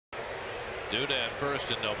Duda at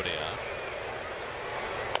first and nobody out.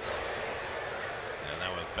 And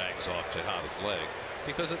that one bangs off Tejada's leg.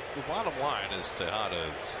 Because the bottom line is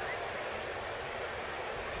Tejada's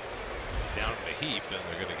down in the heap, and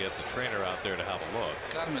they're going to get the trainer out there to have a look.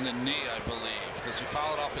 Got him in the knee, I believe. Does he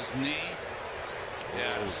foul it off his knee?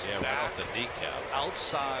 Yes, yeah, right off the kneecap.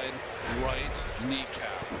 Outside right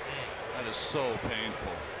kneecap. That is so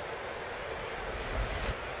painful.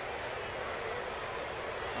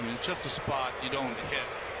 I mean, it's just a spot you don't hit,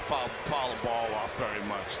 foul a ball off very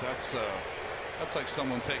much. That's like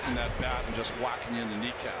someone taking that bat and just whacking you in the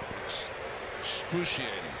kneecap. It's excruciating.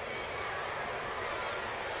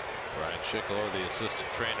 Brian Chickler, the assistant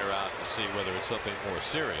trainer, out to see whether it's something more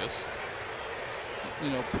serious. You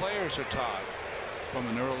know, players are taught from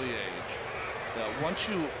an early age that once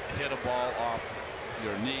you hit a ball off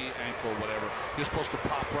your knee, ankle, whatever, you're supposed to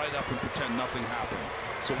pop right up and pretend nothing happened.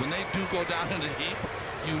 So when they do go down in a heap,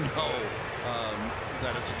 you know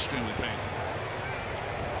that it's extremely painful.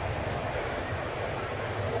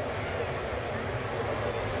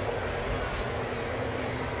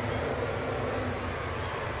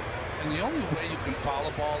 And the only way you can foul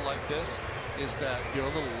a ball like this is that you're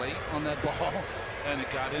a little late on that ball and it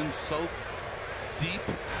got in so deep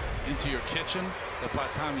into your kitchen that by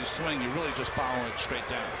the time you swing, you're really just fouling it straight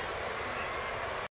down.